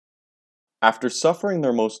After suffering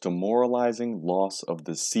their most demoralizing loss of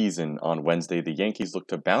the season on Wednesday, the Yankees looked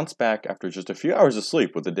to bounce back after just a few hours of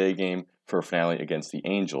sleep with the day game for a finale against the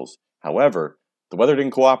Angels. However, the weather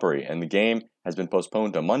didn't cooperate, and the game has been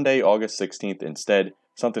postponed to Monday, August 16th instead,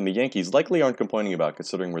 something the Yankees likely aren't complaining about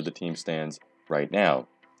considering where the team stands right now.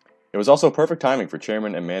 It was also perfect timing for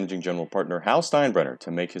Chairman and Managing General Partner Hal Steinbrenner to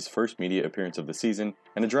make his first media appearance of the season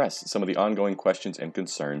and address some of the ongoing questions and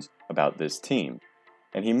concerns about this team.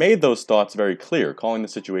 And he made those thoughts very clear, calling the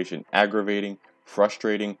situation aggravating,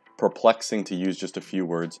 frustrating, perplexing to use just a few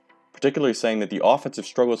words, particularly saying that the offensive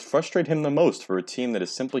struggles frustrate him the most for a team that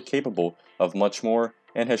is simply capable of much more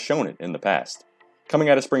and has shown it in the past. Coming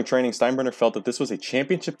out of spring training, Steinbrenner felt that this was a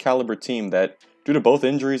championship caliber team that, due to both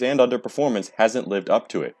injuries and underperformance, hasn't lived up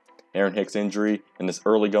to it. Aaron Hicks' injury in this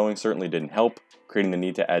early going certainly didn't help, creating the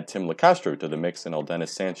need to add Tim LeCastro to the mix and Aldenis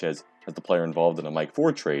Sanchez as the player involved in a Mike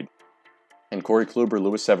Ford trade. And Corey Kluber,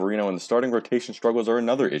 Luis Severino, and the starting rotation struggles are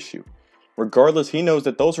another issue. Regardless, he knows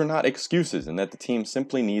that those are not excuses and that the team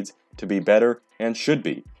simply needs to be better and should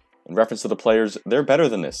be. In reference to the players, they're better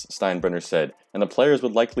than this, Steinbrenner said, and the players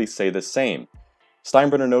would likely say the same.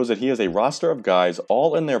 Steinbrenner knows that he has a roster of guys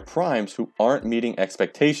all in their primes who aren't meeting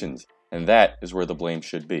expectations, and that is where the blame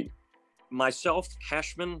should be. Myself,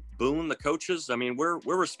 Cashman, Boone, the coaches, we're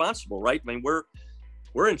responsible, right?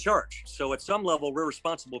 We're in charge. So at some level, we're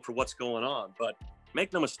responsible for what's going on. But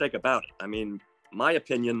make no mistake about it. My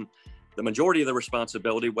opinion, the majority of the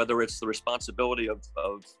responsibility, whether it's the responsibility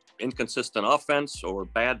of inconsistent offense or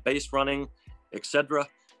bad base running, etc.,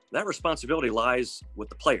 that responsibility lies with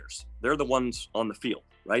the players. They're the ones on the field,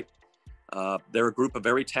 right? They're a group of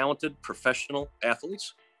very talented professional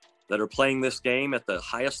athletes that are playing this game at the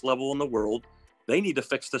highest level in the world. They need to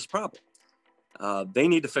fix this problem. They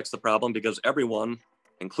need to fix the problem because everyone,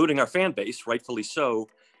 including our fan base, rightfully so,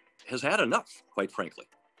 has had enough, quite frankly.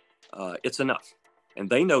 It's enough. And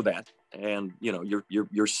they know that. And,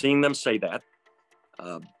 you're seeing them say that.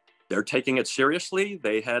 They're taking it seriously.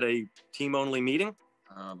 They had a team-only meeting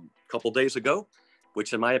a couple days ago,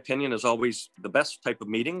 which in my opinion is always the best type of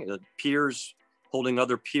meeting. Peers holding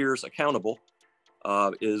other peers accountable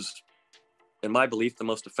is, in my belief, the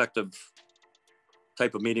most effective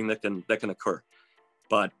type of meeting that can occur.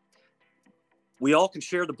 But we all can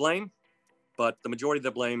share the blame, but the majority of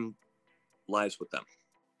the blame lies with them.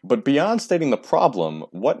 But beyond stating the problem,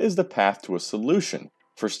 what is the path to a solution?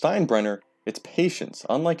 For Steinbrenner, it's patience.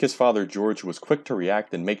 Unlike his father George, who was quick to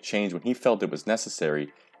react and make change when he felt it was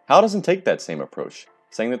necessary, Hal doesn't take that same approach,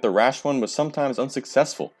 saying that the rash one was sometimes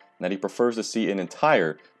unsuccessful and that he prefers to see an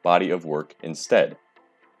entire body of work instead.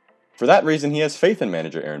 For that reason, he has faith in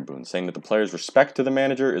manager Aaron Boone, saying that the players' respect to the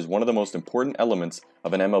manager is one of the most important elements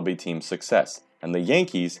of an MLB team's success, and the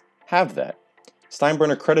Yankees have that.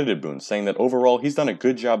 Steinbrenner credited Boone, saying that overall he's done a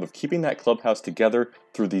good job of keeping that clubhouse together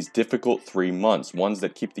through these difficult 3 months, ones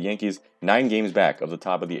that keep the Yankees 9 games back of the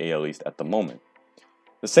top of the AL East at the moment.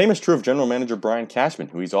 The same is true of general manager Brian Cashman,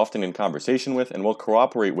 who he's often in conversation with and will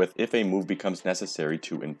cooperate with if a move becomes necessary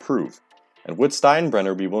to improve. And would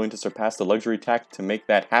Steinbrenner be willing to surpass the luxury tax to make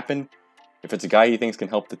that happen? If it's a guy he thinks can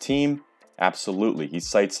help the team, absolutely. He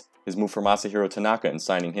cites his move for Masahiro Tanaka and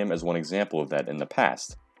signing him as one example of that in the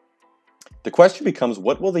past. The question becomes,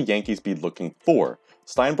 what will the Yankees be looking for?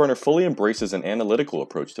 Steinbrenner fully embraces an analytical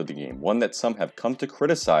approach to the game, one that some have come to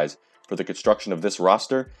criticize for the construction of this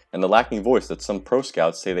roster and the lacking voice that some pro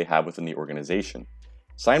scouts say they have within the organization.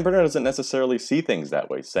 Steinbrenner doesn't necessarily see things that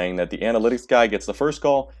way, saying that the analytics guy gets the first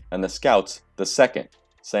call and the scouts the second,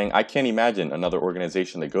 saying I can't imagine another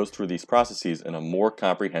organization that goes through these processes in a more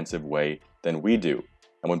comprehensive way than we do.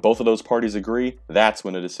 And when both of those parties agree, that's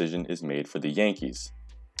when a decision is made for the Yankees.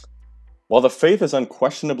 While the faith is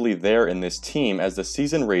unquestionably there in this team, as the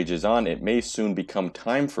season rages on, it may soon become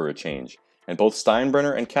time for a change. And both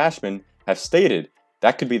Steinbrenner and Cashman have stated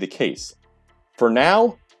that could be the case. For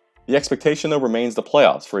now, the expectation though remains the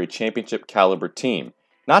playoffs for a championship caliber team.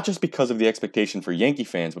 Not just because of the expectation for Yankee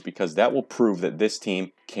fans, but because that will prove that this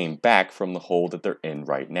team came back from the hole that they're in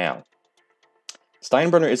right now.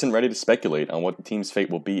 Steinbrenner isn't ready to speculate on what the team's fate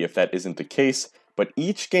will be if that isn't the case, but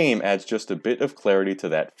each game adds just a bit of clarity to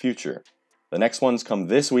that future. The next ones come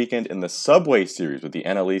this weekend in the Subway Series with the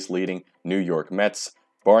NL East leading New York Mets.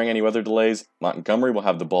 Barring any weather delays, Montgomery will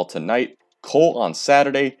have the ball tonight, Cole on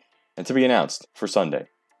Saturday, and to be announced for Sunday.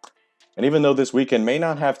 And even though this weekend may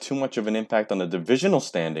not have too much of an impact on the divisional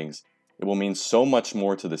standings, it will mean so much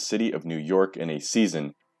more to the city of New York in a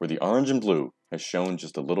season where the orange and blue has shown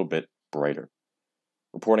just a little bit brighter.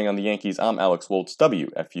 Reporting on the Yankees, I'm Alex Wolz,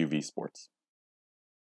 WFUV Sports.